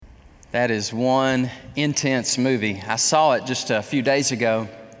That is one intense movie. I saw it just a few days ago,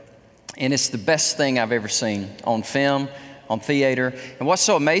 and it's the best thing I've ever seen on film, on theater. And what's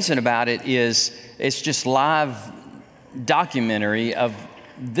so amazing about it is it's just live documentary of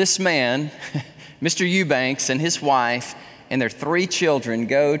this man, Mr. Eubanks, and his wife and their 3 children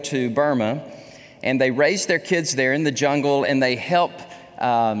go to Burma, and they raise their kids there in the jungle, and they help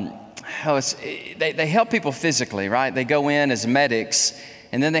they help people physically, right? They go in as medics,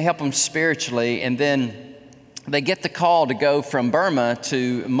 and then they help them spiritually, and then they get the call to go from Burma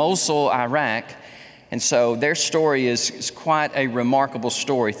to Mosul, Iraq. And so their story is quite a remarkable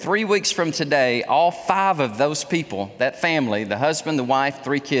story. 3 weeks from today, all 5 of those people, that family, the husband, the wife,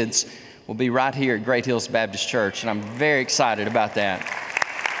 3 kids, will be right here at Great Hills Baptist Church, and I'm very excited about that.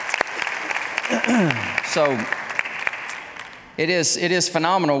 So it is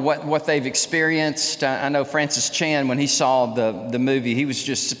phenomenal what they've experienced. I know Francis Chan, when he saw the movie, he was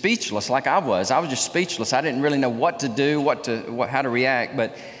just speechless, like I was. I was just speechless. I didn't really know what to do, how to react,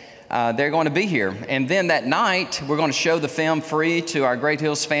 but they're going to be here. And then that night, we're going to show the film free to our Great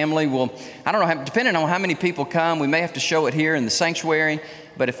Hills family. I don't know, depending on how many people come, we may have to show it here in the sanctuary,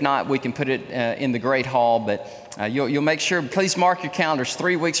 but if not, we can put it in the Great Hall. But you'll make sure, please mark your calendars,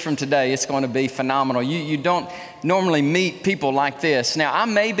 3 weeks from today, it's going to be phenomenal. You don't normally meet people like this. Now, I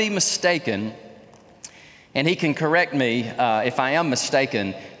may be mistaken, and he can correct me if I am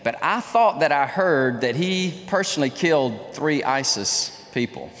mistaken, but I thought that I heard that he personally killed 3 ISIS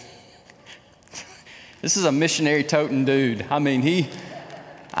people. This is a missionary-toting dude. He's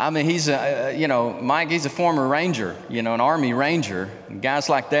Mike, he's a former ranger, an Army ranger. And guys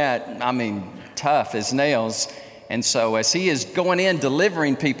like that, tough as nails. And so as he is going in,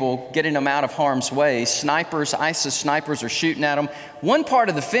 delivering people, getting them out of harm's way, ISIS snipers are shooting at him. One part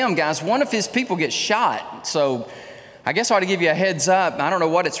of the film, guys, one of his people gets shot. So I guess I ought to give you a heads up. I don't know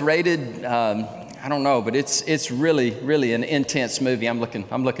what it's rated. I don't know, but it's really, really an intense movie. I'm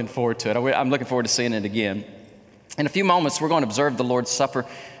looking forward to it. I'm looking forward to seeing it again. In a few moments, we're going to observe the Lord's Supper.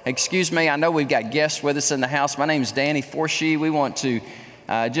 Excuse me, I know we've got guests with us in the house. My name is Danny Forshee. We want to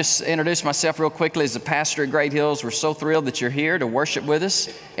just introduce myself real quickly as the pastor at Great Hills. We're so thrilled that you're here to worship with us.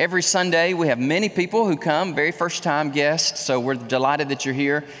 Every Sunday, we have many people who come, very first-time guests, so we're delighted that you're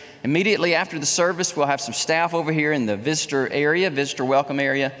here. Immediately after the service, we'll have some staff over here in the visitor welcome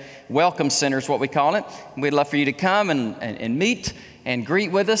area. Welcome center is what we call it. We'd love for you to come and meet and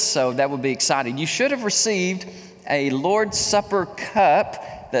greet with us, so that would be exciting. You should have received a Lord's Supper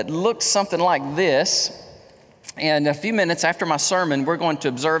cup that looks something like this. And a few minutes after my sermon, we're going to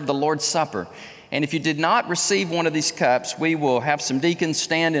observe the Lord's Supper. And if you did not receive one of these cups, we will have some deacons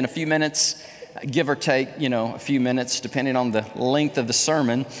stand in a few minutes, give or take, a few minutes, depending on the length of the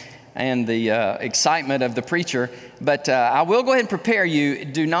sermon and the excitement of the preacher. But I will go ahead and prepare you.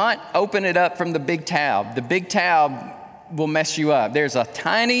 Do not open it up from the big tab. The big tab will mess you up. There's a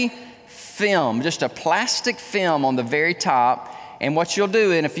tiny film, just a plastic film on the very top. And what you'll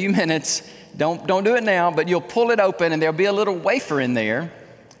do in a few minutes, don't do it now, but you'll pull it open and there'll be a little wafer in there.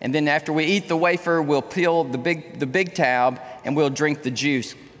 And then after we eat the wafer, we'll peel the big tab and we'll drink the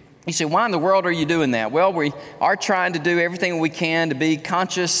juice. You say, why in the world are you doing that? Well, we are trying to do everything we can to be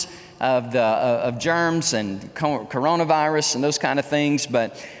conscious of germs and coronavirus and those kind of things.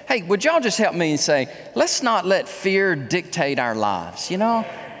 But hey, would y'all just help me and say, let's not let fear dictate our lives,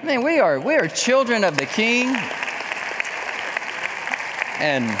 we are children of the King.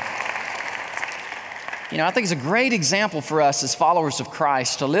 And I think it's a great example for us as followers of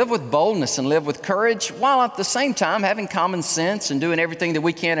Christ to live with boldness and live with courage, while at the same time having common sense and doing everything that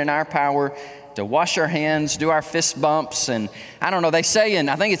we can in our power to wash our hands, do our fist bumps. And I don't know, they say, and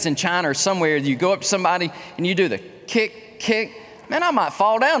I think it's in China or somewhere, you go up to somebody and you do the kick. Man, I might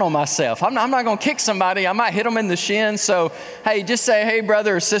fall down on myself. I'm not going to kick somebody. I might hit them in the shin. So, hey, just say, hey,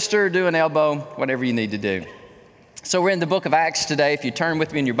 brother or sister, do an elbow, whatever you need to do. So we're in the book of Acts today. If you turn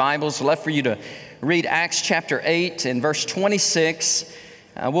with me in your Bibles, I'd love for you to read Acts chapter 8 and verse 26.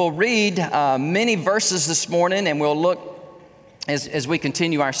 We'll read many verses this morning, and we'll look as we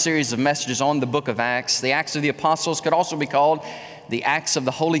continue our series of messages on the book of Acts. The Acts of the Apostles could also be called the Acts of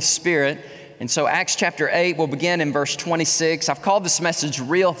the Holy Spirit. And so Acts chapter 8 will begin in verse 26. I've called this message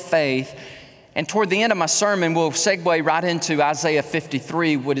Real Faith. And toward the end of my sermon, we'll segue right into Isaiah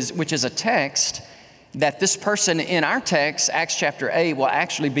 53, which is a text that this person in our text, Acts chapter 8, will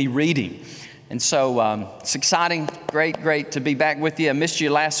actually be reading. And so it's exciting, great to be back with you. I missed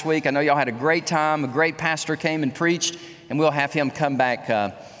you last week. I know y'all had a great time. A great pastor came and preached, and we'll have him come back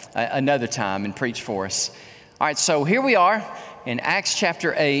another time and preach for us. All right, so here we are in Acts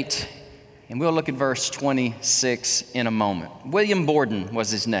chapter 8, and we'll look at verse 26 in a moment. William Borden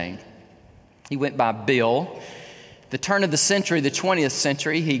was his name. He went by Bill. The turn of the century, the 20th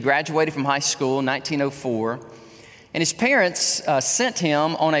century, he graduated from high school in 1904. And his parents sent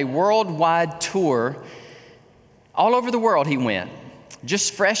him on a worldwide tour. All over the world he went,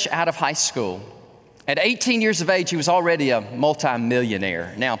 just fresh out of high school. At 18 years of age, he was already a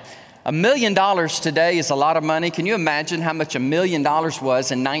multimillionaire. Now, $1 million today is a lot of money. Can you imagine how much $1 million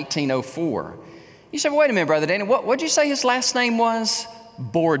was in 1904? You say, well, wait a minute, Brother Danny, what'd you say his last name was?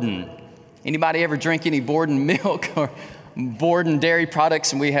 Borden. Anybody ever drink any Borden milk or Borden dairy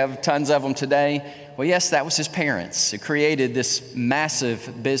products? And we have tons of them today. Well, yes, that was his parents who created this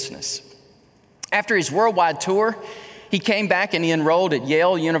massive business. After his worldwide tour, he came back and he enrolled at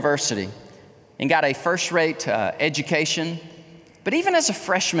Yale University and got a first-rate education. But even as a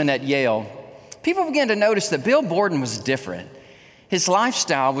freshman at Yale, people began to notice that Bill Borden was different. His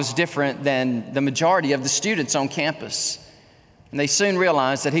lifestyle was different than the majority of the students on campus. And they soon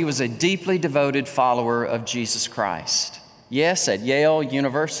realized that he was a deeply devoted follower of Jesus Christ. Yes, at Yale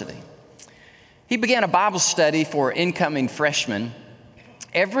University. He began a Bible study for incoming freshmen.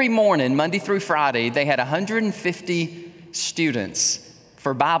 Every morning, Monday through Friday, they had 150 students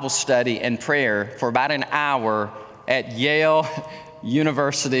for Bible study and prayer for about an hour at Yale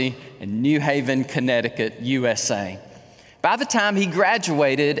University in New Haven, Connecticut, USA. By the time he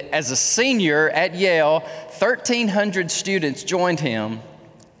graduated as a senior at Yale, 1,300 students joined him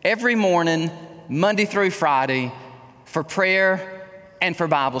every morning, Monday through Friday, for prayer and for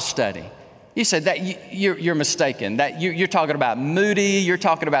Bible study. You said that you're mistaken. That you're talking about Moody, you're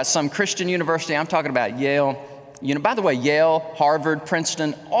talking about some Christian university. I'm talking about Yale. By the way, Yale, Harvard,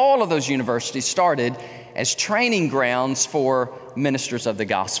 Princeton, all of those universities started as training grounds for ministers of the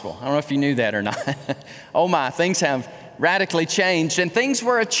gospel. I don't know if you knew that or not. Oh my, things have radically changed, and things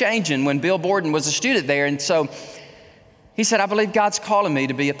were a-changing when Bill Borden was a student there. And so he said, I believe God's calling me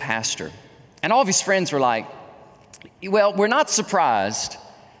to be a pastor. And all of his friends were like, well, we're not surprised,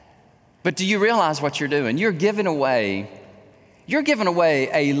 but do you realize what you're doing? You're giving away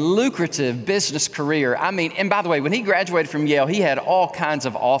a lucrative business career. I mean, and by the way, when he graduated from Yale, he had all kinds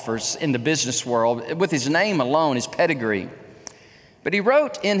of offers in the business world with his name alone, his pedigree. But he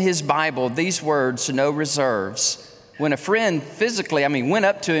wrote in his Bible these words, no reserves. When a friend went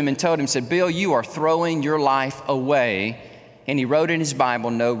up to him and told him, said, Bill, you are throwing your life away. And he wrote in his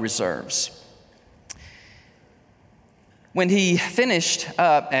Bible, no reserves. When he finished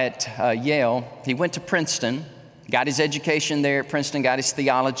up at Yale, he went to Princeton, got his education there at Princeton, got his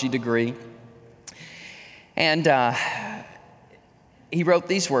theology degree. And he wrote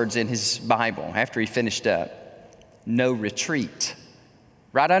these words in his Bible after he finished up, no retreat.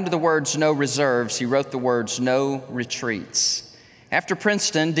 Right under the words, no reserves, he wrote the words, no retreats. After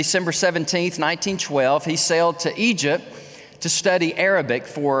Princeton, December 17th, 1912, he sailed to Egypt to study Arabic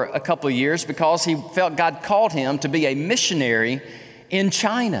for a couple of years because he felt God called him to be a missionary in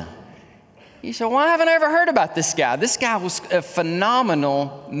China. He said, well, I haven't ever heard about this guy. This guy was a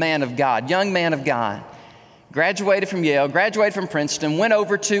phenomenal man of God, young man of God. Graduated from Yale, graduated from Princeton, went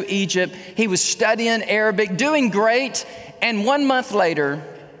over to Egypt. He was studying Arabic, doing great. And 1 month later,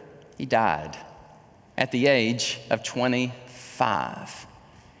 he died at the age of 25.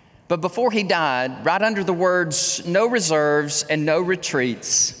 But before he died, right under the words, no reserves and no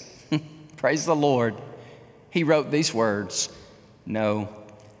retreats, praise the Lord, he wrote these words, no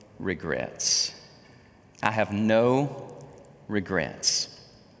regrets. I have no regrets.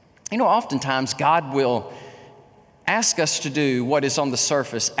 Oftentimes God will ask us to do what is on the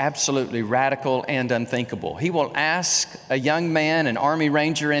surface absolutely radical and unthinkable. He will ask a young man, an Army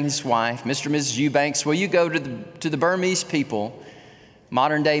Ranger and his wife, Mr. and Mrs. Eubanks, will you go to the Burmese people,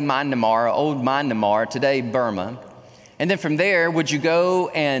 modern day Myanmar, old Myanmar, today Burma, and then from there, would you go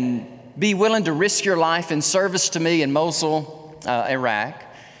and be willing to risk your life in service to me in Mosul, Iraq?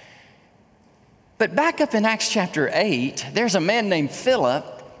 But back up in Acts chapter 8, there's a man named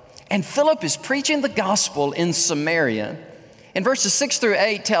Philip, and Philip is preaching the gospel in Samaria. And verses 6 through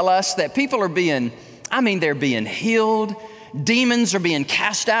 8 tell us that people are they're being healed. Demons are being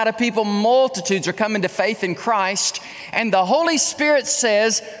cast out of people. Multitudes are coming to faith in Christ. And the Holy Spirit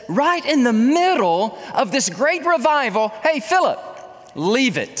says, right in the middle of this great revival, hey, Philip,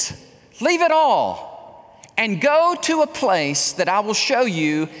 leave it. Leave it all. And go to a place that I will show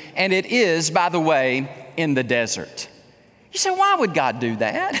you. And it is, by the way, in the desert. You say, why would God do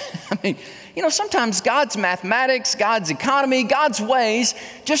that? Sometimes God's mathematics, God's economy, God's ways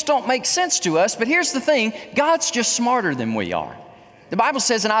just don't make sense to us. But here's the thing, God's just smarter than we are. The Bible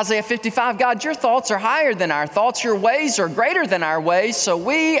says in Isaiah 55, God, your thoughts are higher than our thoughts. Your ways are greater than our ways. So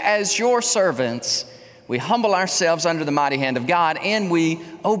we, as your servants, We humble ourselves under the mighty hand of God, and we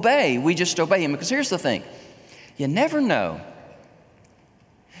obey. We just obey Him. Because here's the thing. You never know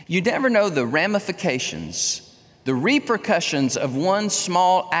the ramifications, the repercussions of one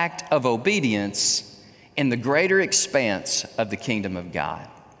small act of obedience in the greater expanse of the kingdom of God.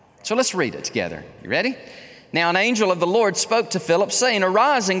 So let's read it together. You ready? Now an angel of the Lord spoke to Philip, saying,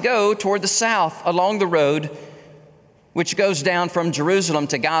 "Arise and go toward the south along the road which goes down from Jerusalem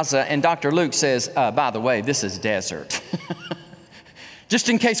to Gaza." And Dr. Luke says, by the way, this is desert. Just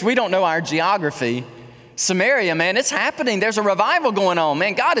in case we don't know our geography, Samaria, man, it's happening. There's a revival going on,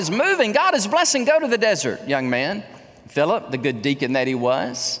 man. God is moving. God is blessing. Go to the desert, young man. Philip, the good deacon that he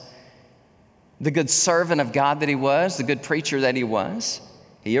was, the good servant of God that he was, the good preacher that he was,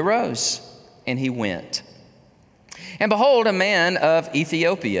 he arose and he went. And behold, a man of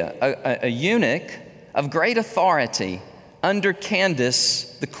Ethiopia, a eunuch of great authority under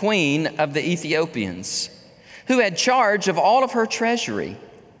Candace, the queen of the Ethiopians, who had charge of all of her treasury,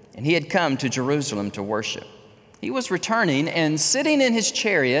 and he had come to Jerusalem to worship. He was returning, and sitting in his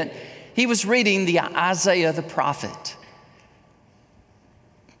chariot, he was reading the Isaiah the prophet.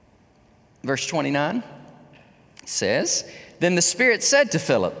 Verse 29 says, "Then the Spirit said to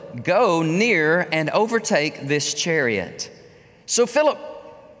Philip, 'Go near and overtake this chariot.' So Philip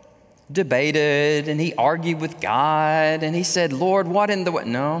debated, and he argued with God, and he said, 'Lord, what in the way?'"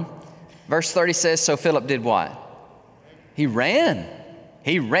 No. Verse 30 says, so Philip did what? He ran.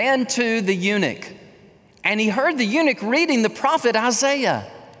 He ran to the eunuch, and he heard the eunuch reading the prophet Isaiah.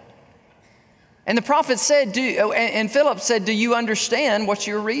 And the prophet said, and Philip said, "Do you understand what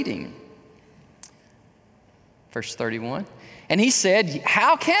you're reading?" Verse 31. And he said,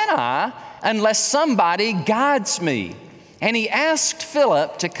 "How can I unless somebody guides me?" And he asked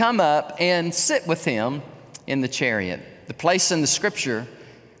Philip to come up and sit with him in the chariot. The place in the scripture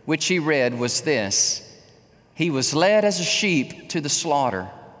which he read was this: "He was led as a sheep to the slaughter,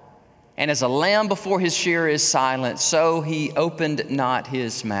 and as a lamb before his shearer is silent, so he opened not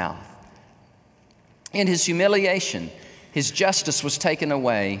his mouth. In his humiliation, his justice was taken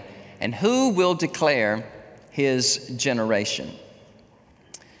away, and who will declare his generation?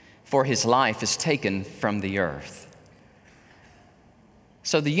 For his life is taken from the earth."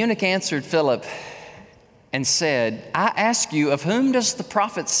 So the eunuch answered Philip and said, "I ask you, of whom does the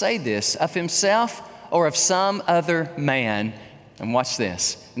prophet say this? Of himself or of some other man?" And watch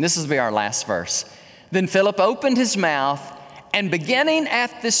this. And this will be our last verse. "Then Philip opened his mouth, and beginning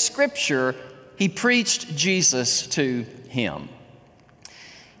at this scripture, he preached Jesus to him."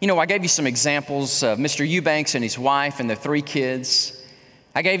 You know, I gave you some examples of Mr. Eubanks and his wife and their 3 kids.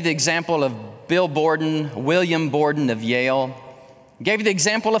 I gave the example of Bill Borden, William Borden of Yale. I gave you the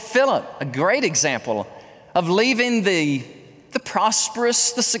example of Philip, a great example of leaving the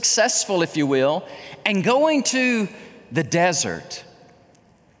prosperous, the successful, if you will, and going to the desert.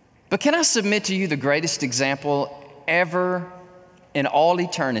 But can I submit to you the greatest example ever in all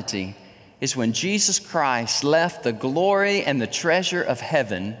eternity is when Jesus Christ left the glory and the treasure of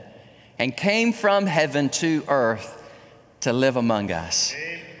heaven and came from heaven to earth to live among us.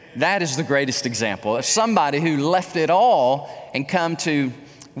 That is the greatest example of somebody who left it all and come to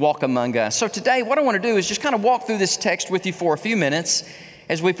walk among us. So today, what I want to do is just kind of walk through this text with you for a few minutes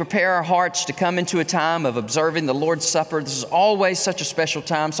as we prepare our hearts to come into a time of observing the Lord's Supper. This is always such a special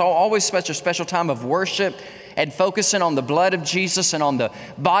time. So always such a special time of worship and focusing on the blood of Jesus and on the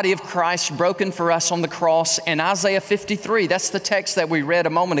body of Christ broken for us on the cross. And Isaiah 53, that's the text that we read a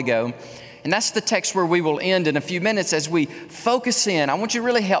moment ago. And that's the text where we will end in a few minutes as we focus in. I want you to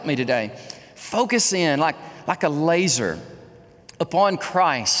really help me today. Focus in like a laser upon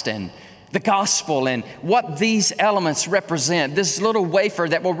Christ and the gospel and what these elements represent. This little wafer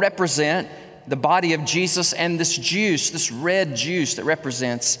that will represent the body of Jesus, and this juice, this red juice that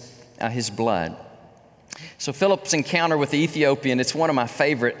represents his blood. So Philip's encounter with the Ethiopian, it's one of my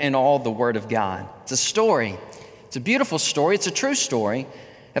favorite in all the Word of God. It's a story. It's a beautiful story. It's a true story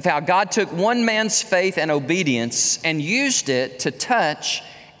of how God took one man's faith and obedience and used it to touch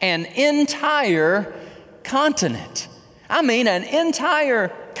an entire continent. I mean, an entire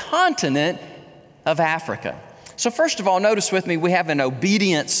continent of Africa. So first of all, notice with me, we have an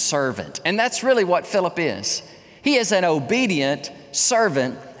obedient servant. And that's really what Philip is. He is an obedient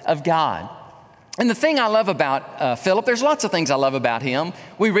servant of God. And the thing I love about Philip, there's lots of things I love about him.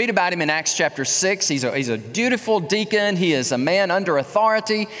 We read about him in Acts chapter 6. He's a dutiful deacon. He is a man under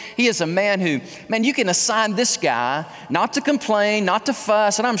authority. He is a man who, man, you can assign this guy not to complain, not to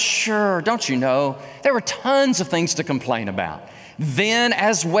fuss. And I'm sure, don't you know, there were tons of things to complain about. then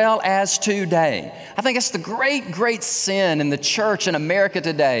as well as today. I think that's the great, great sin in the church in America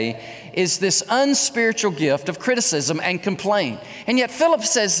today, is this unspiritual gift of criticism and complaint. And yet Philip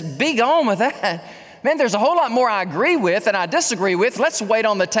says, be gone with that. Man, there's a whole lot more I agree with and I disagree with. Let's wait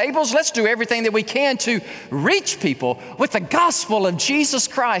on the tables. Let's do everything that we can to reach people with the gospel of Jesus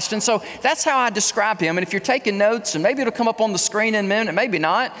Christ. And so that's how I describe him. And if you're taking notes, and maybe it'll come up on the screen in a minute, maybe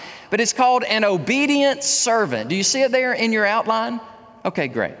not, but it's called an obedient servant. Do you see it there in your outline? Okay,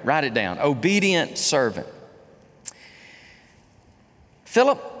 great. Write it down. Obedient servant.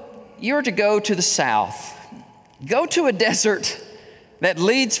 Philip, you're to go to the south. Go to a desert that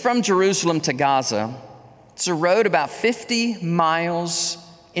leads from Jerusalem to Gaza. It's a road about 50 miles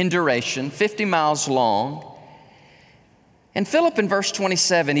in duration, 50 miles long. And Philip in verse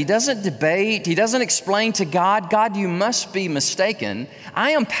 27, he doesn't debate, he doesn't explain to God, God, you must be mistaken.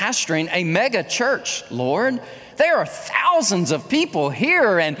 I am pastoring a mega church, Lord. There are thousands of people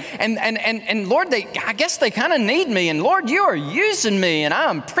here, and Lord, I guess they kind of need me. And Lord, you are using me, and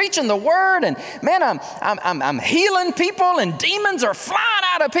I'm preaching the word, and man, I'm healing people, and demons are flying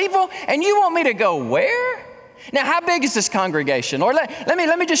out of people, and you want me to go where? Now, how big is this congregation, Lord? Let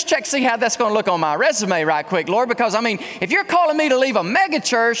me just check, see how that's going to look on my resume right quick, Lord, because I mean, if you're calling me to leave a mega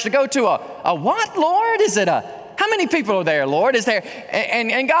church to go to a what, Lord? Is it how many people are there, Lord? Is there,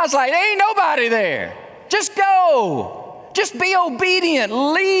 and God's like, there ain't nobody there. Just go. Just be obedient.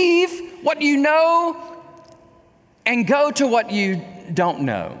 Leave what you know and go to what you don't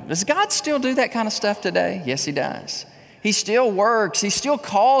know. Does God still do that kind of stuff today? Yes, he does. He still works. He still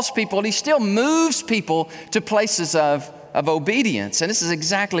calls people. He still moves people to places of obedience. And this is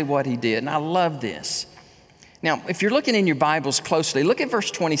exactly what he did. And I love this. Now, if you're looking in your Bibles closely, look at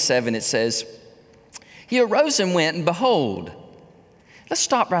verse 27. It says, he arose and went, and behold. Let's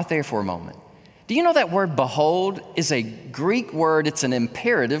stop right there for a moment. Do you know that word behold is a Greek word? It's an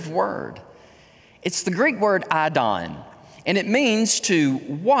imperative word. It's the Greek word eidon, and it means to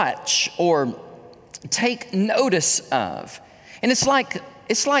watch or take notice of. And it's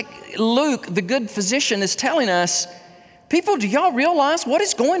like Luke, the good physician, is telling us, people, do y'all realize what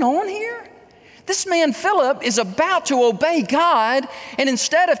is going on here? This man Philip is about to obey God, and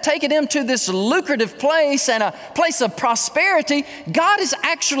instead of taking him to this lucrative place and a place of prosperity, God is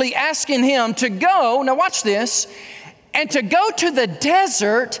actually asking him to go, now watch this, and to go to the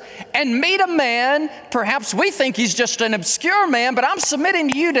desert and meet a man. Perhaps we think he's just an obscure man, but I'm submitting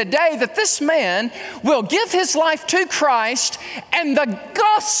to you today that this man will give his life to Christ, and the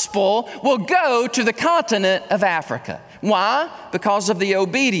gospel will go to the continent of Africa. Why? Because of the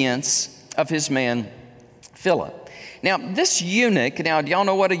obedience of his man Philip. Now, this eunuch, do y'all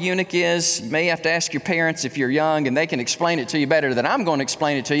know what a eunuch is? You may have to ask your parents if you're young, and they can explain it to you better than I'm going to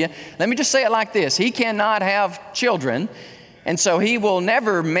explain it to you. Let me just say it like this. He cannot have children, and so he will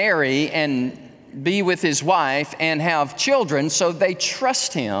never marry and be with his wife and have children, so they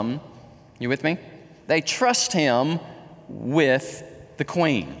trust him. You with me? They trust him with the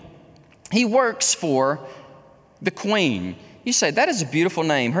queen. He works for the queen. You say, that is a beautiful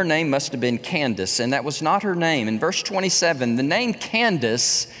name. Her name must have been Candace, and that was not her name. In verse 27, the name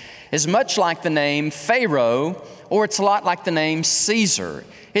Candace is much like the name Pharaoh, or it's a lot like the name Caesar.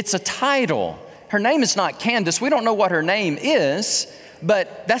 It's a title. Her name is not Candace. We don't know what her name is,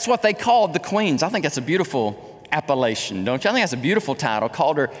 but that's what they called the queens. I think that's a beautiful appellation, don't you? I think that's a beautiful title.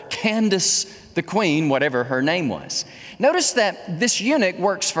 Called her Candace the queen, whatever her name was. Notice that this eunuch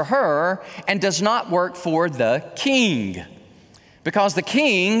works for her and does not work for the king, because the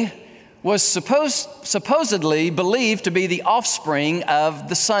king was supposedly believed to be the offspring of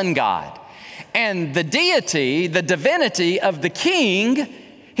the sun god. And the deity, the divinity of the king,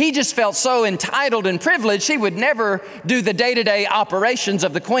 he just felt so entitled and privileged, he would never do the day-to-day operations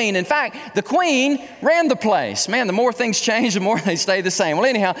of the queen. In fact, the queen ran the place. Man, the more things change, the more they stay the same. Well,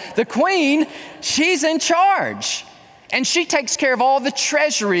 anyhow, the queen, she's in charge. And she takes care of all the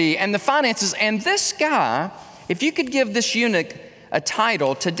treasury and the finances. And this guy, if you could give this eunuch a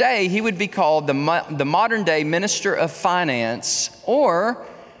title, today he would be called the modern day Minister of Finance, or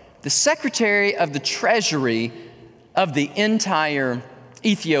the Secretary of the Treasury of the entire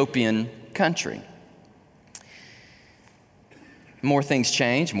Ethiopian country. More things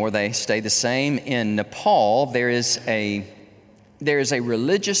change, more they stay the same. In Nepal, there is a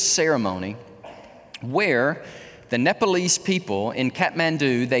religious ceremony where the Nepalese people in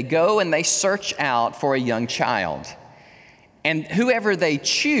Kathmandu, they go and they search out for a young child. And whoever they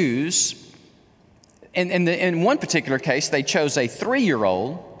choose, in one particular case, they chose a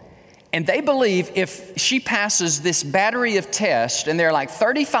 3-year-old, and they believe if she passes this battery of tests, and there are like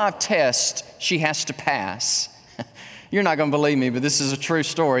 35 tests she has to pass. You're not going to believe me, but this is a true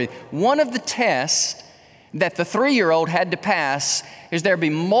story. One of the tests that the 3-year-old had to pass is there be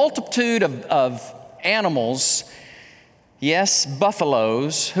multitude of animals, yes,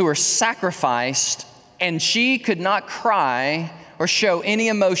 buffaloes, who are sacrificed, and she could not cry or show any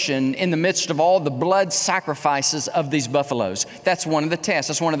emotion in the midst of all the blood sacrifices of these buffaloes. That's one of the tests.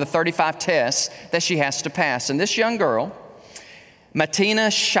 That's one of the 35 tests that she has to pass. And this young girl, Matina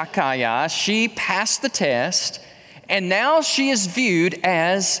Shakaya, she passed the test, and now she is viewed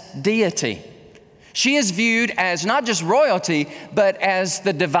as deity. She is viewed as not just royalty, but as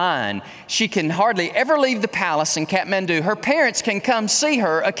the divine. She can hardly ever leave the palace in Kathmandu. Her parents can come see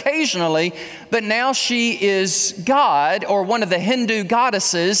her occasionally, but now she is God, or one of the Hindu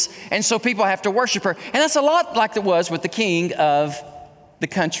goddesses, and so people have to worship her. And that's a lot like it was with the king of the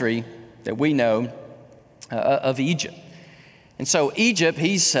country that we know of Egypt. And so Egypt,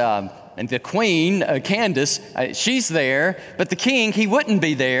 and the queen, Candace, she's there, but the king, he wouldn't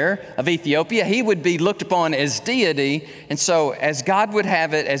be there, of Ethiopia. He would be looked upon as deity. And so as God would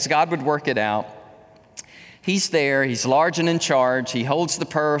have it, as God would work it out, he's there, he's large and in charge, he holds the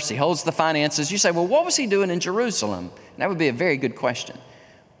purse, he holds the finances. You say, well, what was he doing in Jerusalem? And that would be a very good question.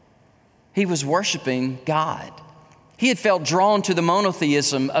 He was worshiping God. He had felt drawn to the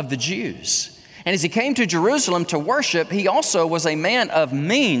monotheism of the Jews. And as he came to Jerusalem to worship, he also was a man of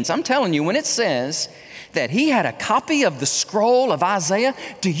means. I'm telling you, when it says that he had a copy of the scroll of Isaiah,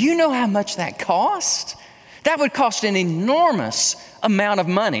 do you know how much that cost? That would cost an enormous amount of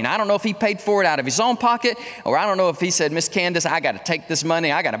money. Now, I don't know if he paid for it out of his own pocket, or I don't know if he said, Miss Candace, I got to take this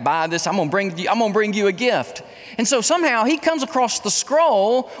money. I got to buy this. I'm going to bring you a gift. And so somehow he comes across the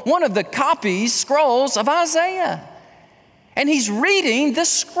scroll, one of the scrolls of Isaiah. And he's reading this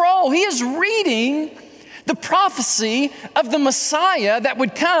scroll. He is reading the prophecy of the Messiah that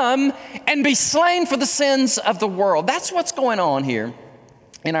would come and be slain for the sins of the world. That's what's going on here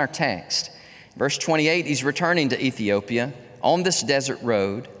in our text. Verse 28, he's returning to Ethiopia on this desert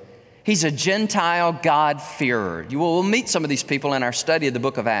road. He's a Gentile God-fearer. We'll meet some of these people in our study of the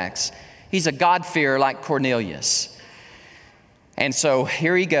book of Acts. He's a God-fearer like Cornelius. And so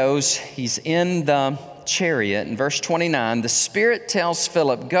here he goes. He's in the chariot. In verse 29, the Spirit tells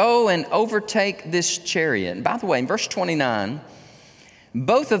Philip, go and overtake this chariot. And by the way, in verse 29,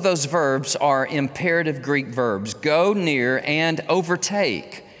 both of those verbs are imperative Greek verbs, go near and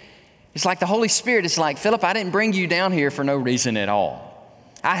overtake. It's like the Holy Spirit is like, Philip, I didn't bring you down here for no reason at all.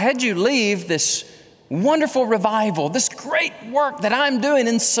 I had you leave this wonderful revival, this great work that I'm doing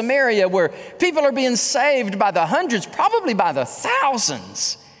in Samaria where people are being saved by the hundreds, probably by the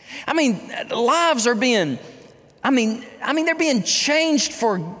thousands. Lives are being, they're being changed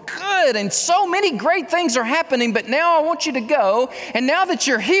for good, and so many great things are happening, but now I want you to go, and now that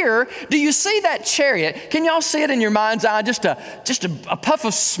you're here, do you see that chariot? Can y'all see it in your mind's eye? Just a puff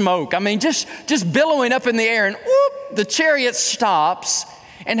of smoke. Just billowing up in the air, and whoop, the chariot stops.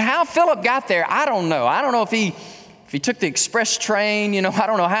 And how Philip got there, I don't know. I don't know if he took the express train, I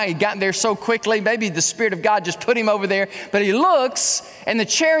don't know how he got there so quickly. Maybe the Spirit of God just put him over there. But he looks, and the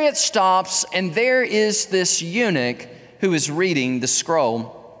chariot stops, and there is this eunuch who is reading the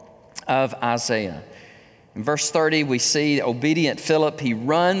scroll of Isaiah. In verse 30, we see obedient Philip. He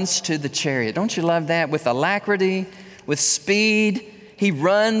runs to the chariot. Don't you love that? With alacrity, with speed, he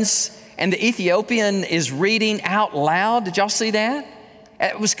runs, and the Ethiopian is reading out loud. Did y'all see that?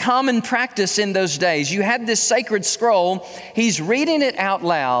 It was common practice in those days. You had this sacred scroll. He's reading it out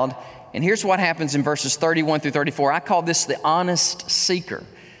loud. And here's what happens in verses 31 through 34. I call this the honest seeker.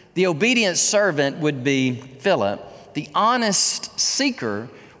 The obedient servant would be Philip. The honest seeker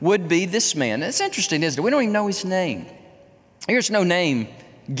would be this man. It's interesting, isn't it? We don't even know his name. Here's no name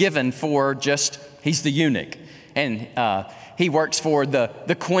given for just, he's the eunuch. And he works for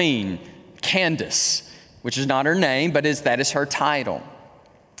the queen, Candace, which is not her name, but that is her title.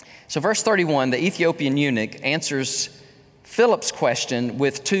 So verse 31, the Ethiopian eunuch answers Philip's question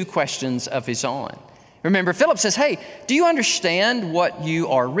with two questions of his own. Remember, Philip says, hey, do you understand what you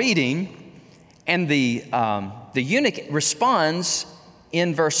are reading? And the eunuch responds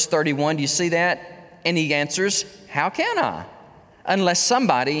in verse 31. Do you see that? And he answers, how can I? Unless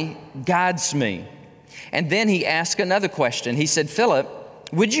somebody guides me. And then he asked another question. He said, Philip,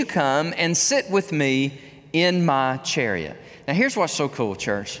 would you come and sit with me in my chariot? Now here's what's so cool,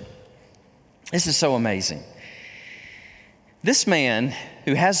 church. This is so amazing. This man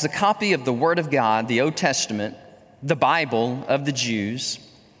who has the copy of the Word of God, the Old Testament, the Bible of the Jews.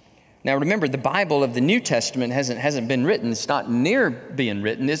 Now remember, the Bible of the New Testament hasn't been written. It's not near being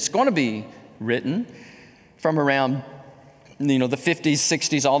written. It's going to be written from around the 50s,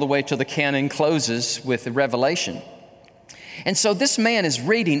 60s, all the way till the canon closes with the Revelation. And so this man is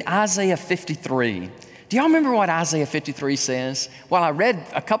reading Isaiah 53. Do y'all remember what Isaiah 53 says? Well, I read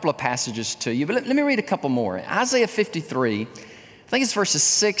a couple of passages to you, but let me read a couple more. Isaiah 53, I think it's verses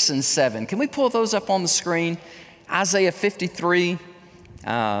 6 and 7. Can we pull those up on the screen? Isaiah 53,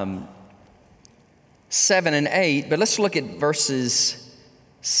 7 and 8, but let's look at verses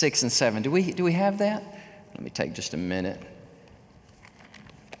 6 and 7. Do we have that? Let me take just a minute.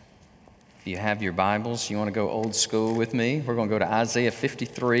 If you have your Bibles, you want to go old school with me, we're going to go to Isaiah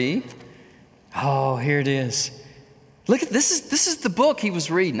 53. Oh, here it is. Look at this is the book he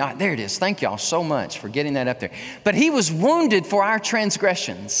was reading. Ah, there it is. Thank y'all so much for getting that up there. But he was wounded for our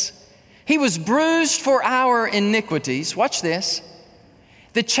transgressions. He was bruised for our iniquities. Watch this.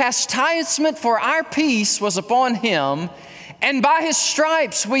 The chastisement for our peace was upon him, and by his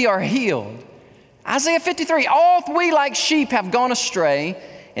stripes we are healed. Isaiah 53, all we like sheep have gone astray.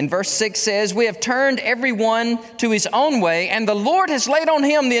 And verse 6 says, we have turned everyone to his own way, and the Lord has laid on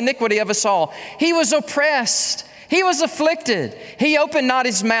him the iniquity of us all. He was oppressed. He was afflicted. He opened not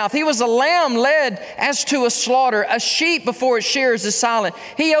his mouth. He was a lamb led as to a slaughter. A sheep before its shearers is silent.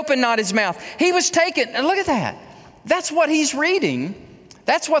 He opened not his mouth. He was taken. And look at that. That's what he's reading.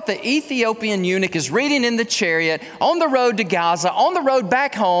 That's what the Ethiopian eunuch is reading in the chariot, on the road to Gaza, on the road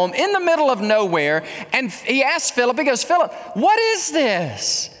back home, in the middle of nowhere. And he asks Philip, he goes, Philip, what is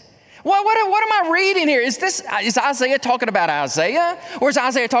this? What am I reading here? Is Isaiah talking about Isaiah? Or is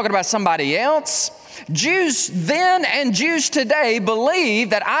Isaiah talking about somebody else? Jews then and Jews today believe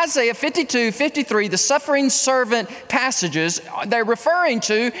that Isaiah 52, 53, the suffering servant passages, they're referring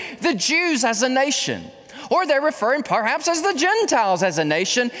to the Jews as a nation. Or they're referring perhaps as the Gentiles as a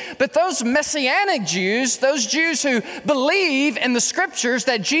nation. But those Messianic Jews, those Jews who believe in the Scriptures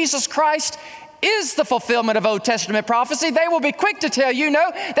that Jesus Christ is the fulfillment of Old Testament prophecy, they will be quick to tell you,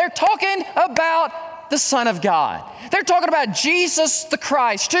 no, they're talking about the Son of God. They're talking about Jesus the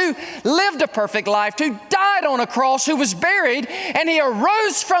Christ, who lived a perfect life, who died on a cross, who was buried, and he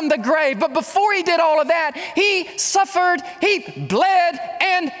arose from the grave. But before he did all of that, he suffered, he bled,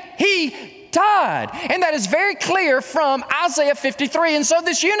 and he died. And that is very clear from Isaiah 53. And so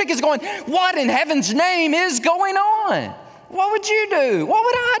this eunuch is going, what in heaven's name is going on? What would you do? What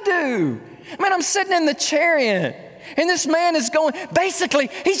would I do? I mean, I'm sitting in the chariot and this man is going, basically,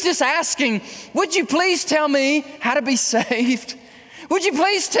 he's just asking, would you please tell me how to be saved? Would you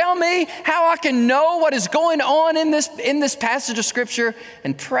please tell me how I can know what is going on in this passage of Scripture?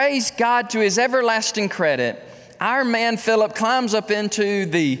 And praise God, to his everlasting credit, our man Philip climbs up into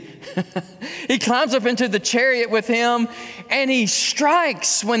the chariot with him, and he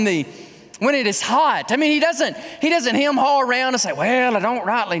strikes when it is hot. I mean, he doesn't hem haw around and say, well, I don't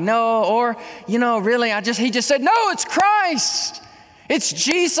rightly know, or, really, he just said, no, it's Christ. It's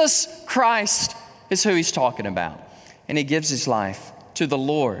Jesus Christ is who he's talking about. And he gives his life to the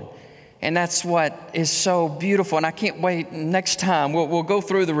Lord. And that's what is so beautiful. And I can't wait next time. We'll go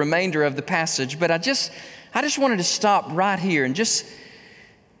through the remainder of the passage, but I just wanted to stop right here and just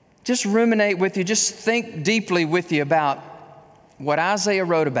ruminate with you, just think deeply with you about what Isaiah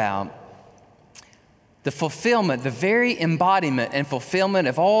wrote about. The fulfillment, the very embodiment and fulfillment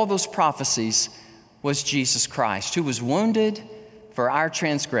of all those prophecies was Jesus Christ, who was wounded for our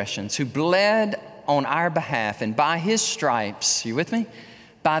transgressions, who bled on our behalf, and by his stripes, you with me?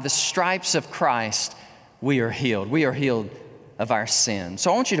 By the stripes of Christ, we are healed. We are healed of our sin.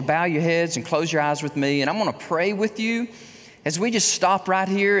 So I want you to bow your heads and close your eyes with me, and I'm going to pray with you as we just stop right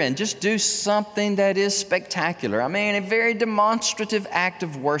here and just do something that is spectacular. I mean, a very demonstrative act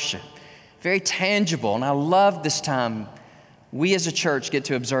of worship, very tangible. And I love this time we as a church get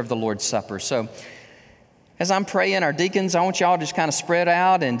to observe the Lord's Supper. So as I'm praying, our deacons, I want y'all to just kind of spread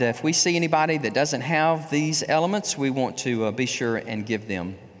out. And if we see anybody that doesn't have these elements, we want to be sure and give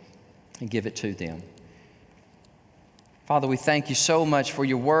it to them. Father, we thank you so much for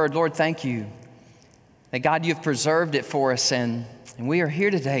your word. Lord, thank you that, God, you've preserved it for us. And we are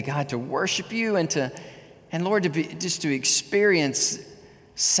here today, God, to worship you and Lord, to experience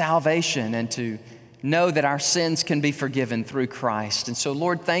salvation and to know that our sins can be forgiven through Christ. And so,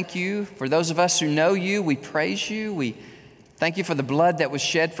 Lord, thank you for those of us who know you. We praise you. We thank you for the blood that was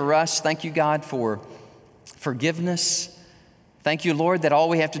shed for us. Thank you, God, for forgiveness. Thank you, Lord, that all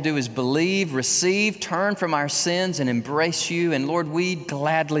we have to do is believe, receive, turn from our sins and embrace you. And Lord, we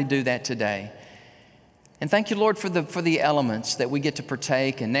gladly do that today. And thank you, Lord, for the elements that we get to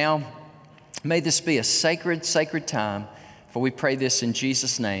partake. And now may this be a sacred, sacred time. For we pray this in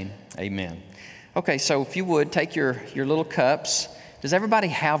Jesus' name. Amen. Okay, so if you would, take your little cups. Does everybody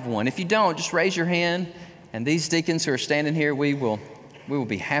have one? If you don't, just raise your hand. And these deacons who are standing here, we will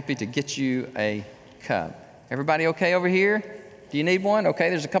be happy to get you a cup. Everybody okay over here? Do you need one? Okay,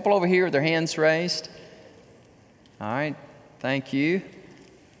 there's a couple over here with their hands raised. All right, thank you.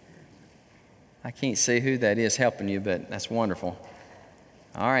 I can't see who that is helping you, but that's wonderful.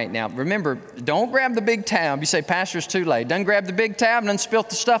 All right, now remember, don't grab the big tab. You say, Pastor, it's too late. Don't grab the big tab and then spill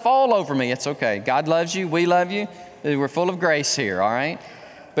the stuff all over me. It's okay. God loves you. We love you. We're full of grace here, all right?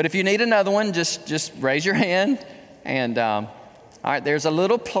 But if you need another one, just raise your hand. And, all right, there's a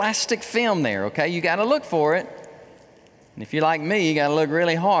little plastic film there, okay? You got to look for it. And if you're like me, you got to look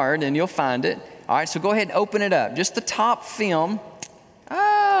really hard and you'll find it. All right, so go ahead and open it up. Just the top film.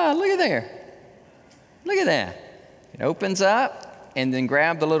 Ah, look at there. Look at that. It opens up. And then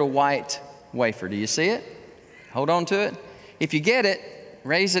grab the little white wafer. Do you see it? Hold on to it. If you get it,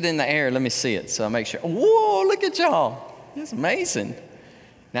 raise it in the air. Let me see it so I'll make sure. Whoa, look at y'all. It's amazing.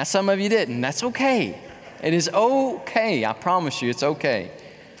 Now, some of you didn't. That's okay. It is okay. I promise you, it's okay.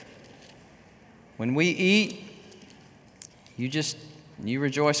 When we eat, you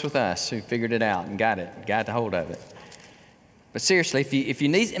rejoice with us who figured it out and got the hold of it. But seriously, if you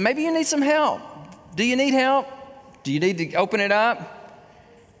need, maybe you need some help. Do you need help? Do you need to open it up?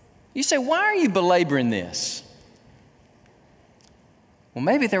 You say, why are you belaboring this? Well,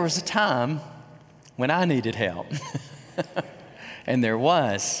 maybe there was a time when I needed help. And there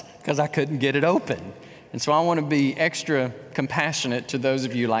was, because I couldn't get it open. And so I want to be extra compassionate to those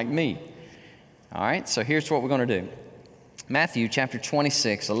of you like me. All right, so here's what we're going to do. Matthew chapter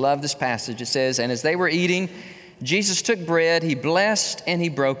 26, I love this passage. It says, and as they were eating, Jesus took bread, he blessed, and he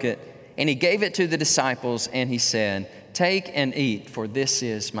broke it. And he gave it to the disciples, and he said, take and eat, for this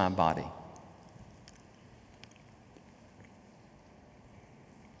is my body.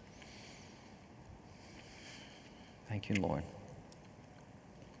 Thank you, Lord.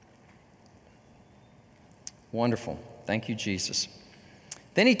 Wonderful. Thank you, Jesus.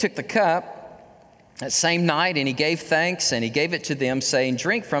 Then he took the cup that same night, and he gave thanks, and he gave it to them, saying,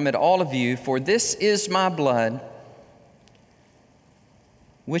 drink from it, all of you, for this is my blood,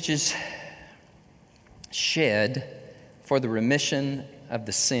 which is shed for the remission of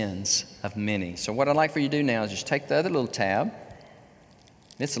the sins of many. So what I'd like for you to do now is just take the other little tab.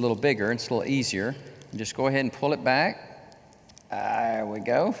 It's a little bigger. It's a little easier. And just go ahead and pull it back. There we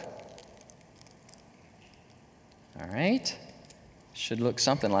go. All right. Should look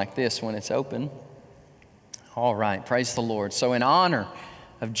something like this when it's open. All right. Praise the Lord. So in honor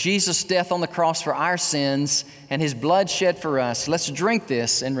of Jesus' death on the cross for our sins and his blood shed for us, let's drink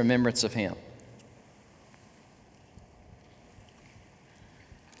this in remembrance of him.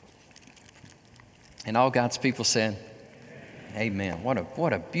 And all God's people said, amen.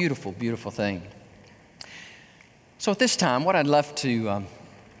 What a beautiful, beautiful thing. So at this time, what I'd love to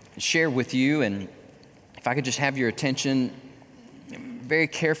share with you, and if I could just have your attention very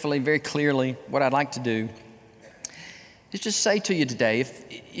carefully, very clearly, what I'd like to do is just say to you today,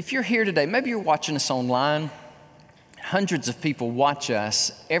 if you're here today, maybe you're watching us online. Hundreds of people watch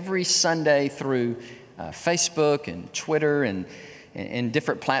us every Sunday through Facebook and Twitter and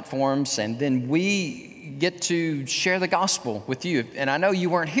different platforms, and then we get to share the gospel with you. And I know you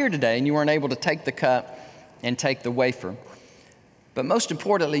weren't here today and you weren't able to take the cup and take the wafer, but most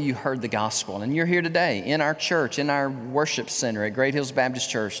importantly, you heard the gospel, and you're here today in our church, in our worship center at Great Hills Baptist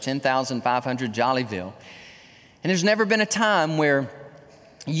Church, 10,500 Jollyville. And there's never been a time where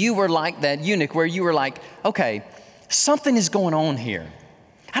you were like that eunuch, where you were like, okay, something is going on here.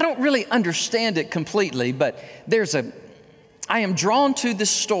 I don't really understand it completely, but I am drawn to this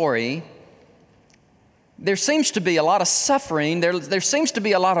story. There seems to be a lot of suffering. There seems to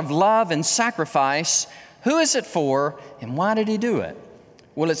be a lot of love and sacrifice. Who is it for, and why did he do it?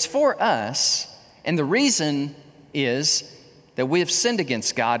 Well, it's for us, and the reason is that we have sinned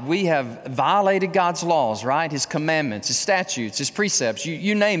against God. We have violated God's laws, right? His commandments, his statutes, his precepts,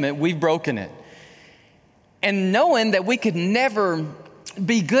 you name it, we've broken it. And knowing that we could never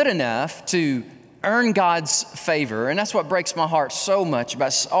be good enough to earn God's favor, and that's what breaks my heart so much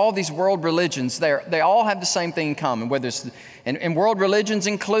about all these world religions. They all have the same thing in common, whether it's in world religions,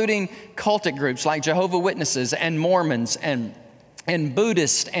 including cultic groups like Jehovah's Witnesses and Mormons and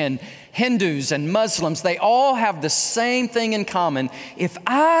Buddhists and Hindus and Muslims. They all have the same thing in common. If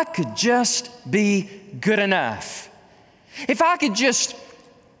I could just be good enough, if I could just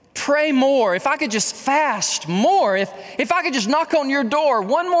pray more, if I could just fast more, if I could just knock on your door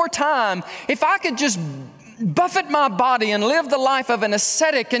one more time, if I could just buffet my body and live the life of an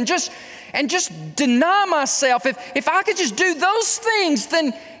ascetic and just deny myself, if I could just do those things,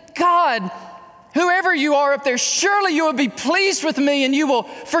 then God, whoever you are up there, surely you will be pleased with me and you will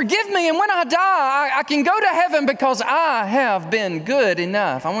forgive me. And when I die, I can go to heaven because I have been good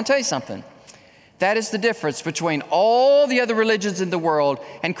enough. I want to tell you something. That is the difference between all the other religions in the world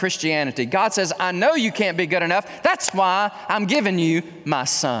and Christianity. God says, I know you can't be good enough. That's why I'm giving you my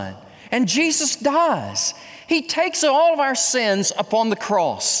Son. And Jesus does. He takes all of our sins upon the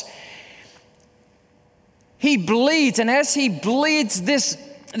cross. He bleeds, and as He bleeds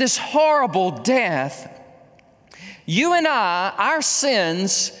this horrible death, you and I, our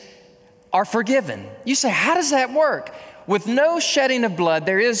sins are forgiven. You say, how does that work? With no shedding of blood,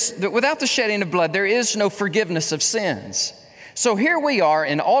 without the shedding of blood, there is no forgiveness of sins. So here we are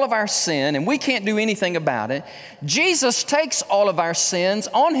in all of our sin, and we can't do anything about it. Jesus takes all of our sins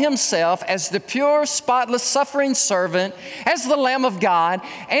on Himself as the pure, spotless, suffering servant, as the Lamb of God,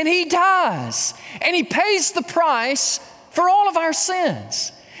 and He dies. And He pays the price for all of our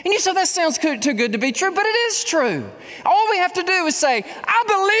sins. And you say, that sounds too good to be true, but it is true. All we have to do is say, I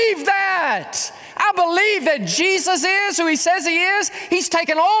believe that. I believe that Jesus is who He says He is. He's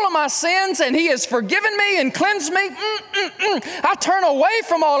taken all of my sins and He has forgiven me and cleansed me. I turn away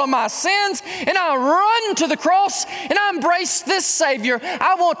from all of my sins and I run to the cross and I embrace this Savior.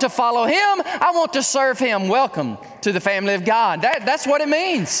 I want to follow Him. I want to serve Him. Welcome to the family of God. That's what it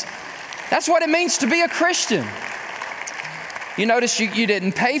means. That's what it means to be a Christian. You notice you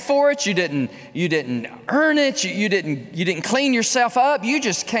didn't pay for it. You didn't earn it. You didn't clean yourself up. You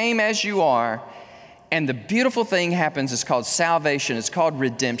just came as you are. And the beautiful thing happens. It's called salvation. It's called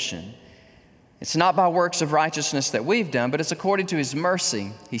redemption. It's not by works of righteousness that we've done, but it's according to His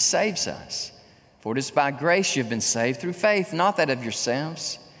mercy. He saves us. For it is by grace you've been saved through faith, not that of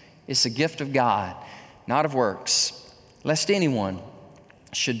yourselves. It's a gift of God, not of works, lest anyone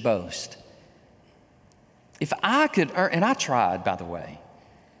should boast. If I could earn, and I tried, by the way,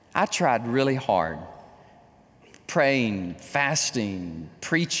 I tried really hard. Praying, fasting,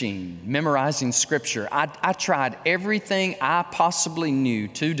 preaching, memorizing Scripture. I tried everything I possibly knew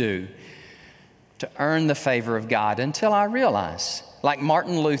to do to earn the favor of God until I realized, like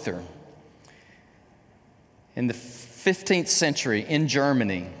Martin Luther, in the 15th century in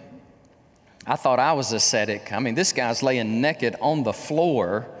Germany, I thought I was ascetic. I mean, this guy's laying naked on the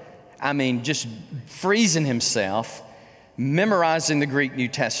floor. I mean, just freezing himself, memorizing the Greek New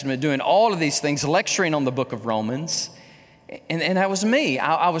Testament, doing all of these things, lecturing on the book of Romans. And that was me.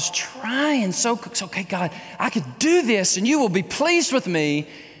 I was trying okay, God, I could do this and you will be pleased with me.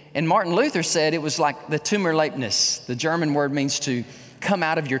 And Martin Luther said it was like the Tumorlaubnis. The German word means to come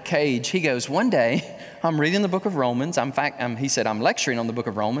out of your cage. He goes, one day I'm reading the book of Romans. He said, I'm lecturing on the book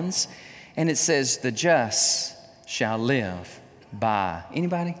of Romans. And it says, the just shall live by,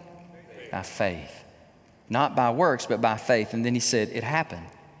 anybody? By faith. Not by works, but by faith. And then he said, it happened.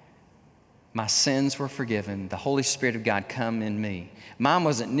 My sins were forgiven. The Holy Spirit of God come in me. Mine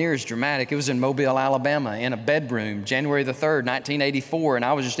wasn't near as dramatic. It was in Mobile, Alabama, in a bedroom, January the 3rd, 1984. And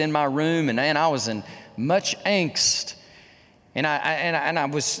I was just in my room, and man, I was in much angst. And I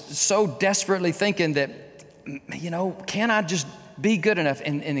was so desperately thinking that, can I just be good enough?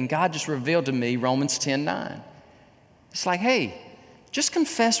 And then God just revealed to me Romans 10:9. It's like, hey, just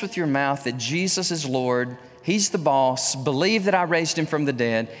confess with your mouth that Jesus is Lord. He's the boss. Believe that I raised Him from the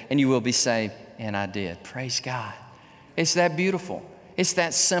dead, and you will be saved. And I did. Praise God. It's that beautiful. It's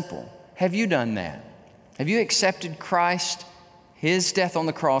that simple. Have you done that? Have you accepted Christ, His death on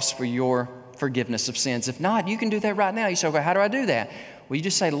the cross for your forgiveness of sins? If not, you can do that right now. You say, okay, how do I do that? Well, you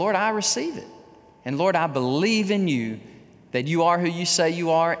just say, Lord, I receive it. And Lord, I believe in you, that you are who you say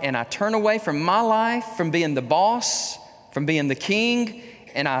you are, and I turn away from my life, from being the boss, from being the king,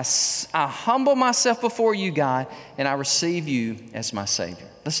 and I humble myself before you, God, and I receive you as my Savior.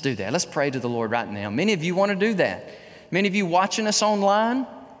 Let's do that. Let's pray to the Lord right now. Many of you want to do that. Many of you watching us online,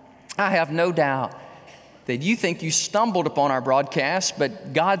 I have no doubt that you think you stumbled upon our broadcast,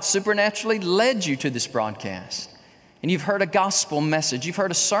 but God supernaturally led you to this broadcast. And you've heard a gospel message. You've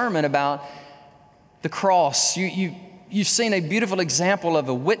heard a sermon about the cross. You've seen a beautiful example of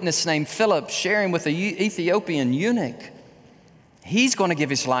a witness named Philip sharing with an Ethiopian eunuch. He's going to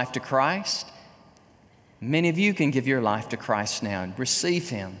give his life to Christ. Many of you can give your life to Christ now and receive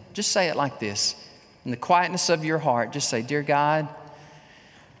Him. Just say it like this. In the quietness of your heart, just say, Dear God,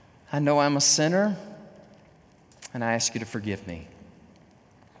 I know I'm a sinner, and I ask you to forgive me.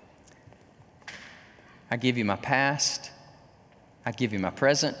 I give you my past. I give you my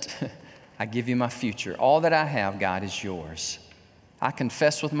present. I give you my future. All that I have, God, is yours. I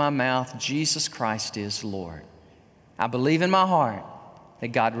confess with my mouth, Jesus Christ is Lord. I believe in my heart that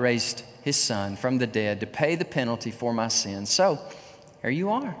God raised His Son from the dead to pay the penalty for my sins. So, there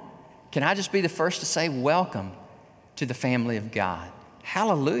you are. Can I just be the first to say, welcome to the family of God.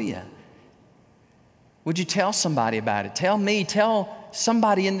 Hallelujah. Would you tell somebody about it? Tell me, tell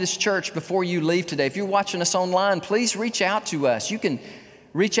somebody in this church before you leave today. If you're watching us online, please reach out to us. You can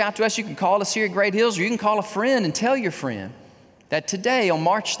reach out to us. You can call us here at Great Hills, or you can call a friend and tell your friend that today, on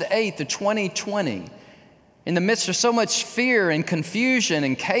March the 8th of 2020, in the midst of so much fear and confusion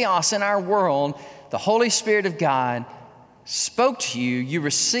and chaos in our world, the Holy Spirit of God spoke to you. You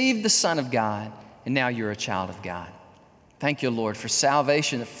received the Son of God, and now you're a child of God. Thank you, Lord, for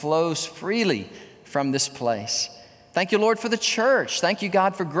salvation that flows freely from this place. Thank you, Lord, for the church. Thank you,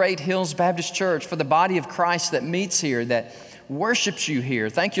 God, for Great Hills Baptist Church, for the body of Christ that meets here, that worships you here.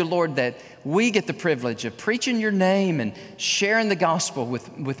 Thank you, Lord, that we get the privilege of preaching your name and sharing the gospel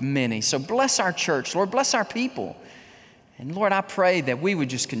with many. So bless our church, Lord, bless our people. And Lord, I pray that we would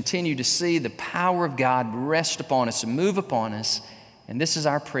just continue to see the power of God rest upon us and move upon us. And this is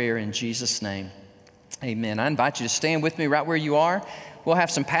our prayer in Jesus' name. Amen. I invite you to stand with me right where you are. We'll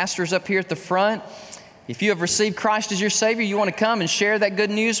have some pastors up here at the front. If you have received Christ as your Savior, you want to come and share that good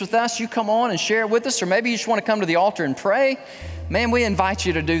news with us, you come on and share it with us. Or maybe you just want to come to the altar and pray. Man, we invite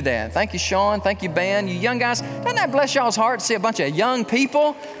you to do that. Thank you, Sean. Thank you, Ben. You young guys, doesn't that bless y'all's heart to see a bunch of young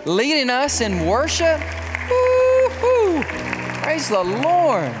people leading us in worship? Woo-hoo. Praise the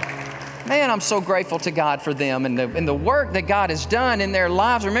Lord. Man, I'm so grateful to God for them and the work that God has done in their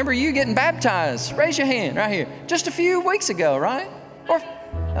lives. Remember you getting baptized. Raise your hand right here. Just a few weeks ago, right? Or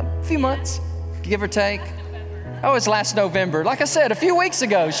a few months, give or take. Oh, it's last November. Like I said, a few weeks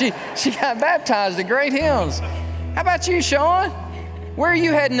ago, she got baptized at Great Hills. How about you, Sean? Where are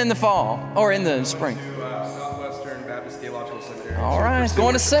you heading in the fall or in the spring? To Southwestern Baptist Theological Seminary. All right,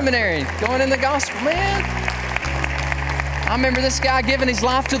 going to seminary, going in the gospel, man. I remember this guy giving his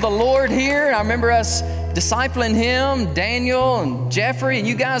life to the Lord here. I remember us discipling him, Daniel and Jeffrey, and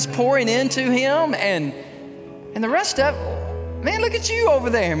you guys pouring into him. And the rest of it, man, look at you over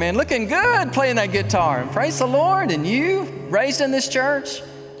there, man, looking good playing that guitar. And praise the Lord. And you, raised in this church,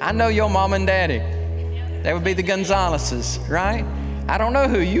 I know your mom and daddy. That would be the Gonzaleses, right? I don't know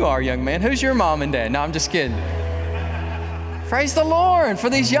who you are, young man. Who's your mom and dad? No, I'm just kidding. Praise the Lord for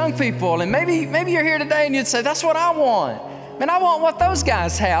these young people. And maybe you're here today and you'd say, that's what I want. Man, I want what those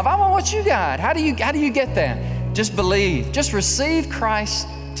guys have. I want what you got. How do you get that? Just believe. Just receive Christ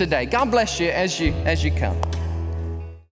today. God bless you as you come.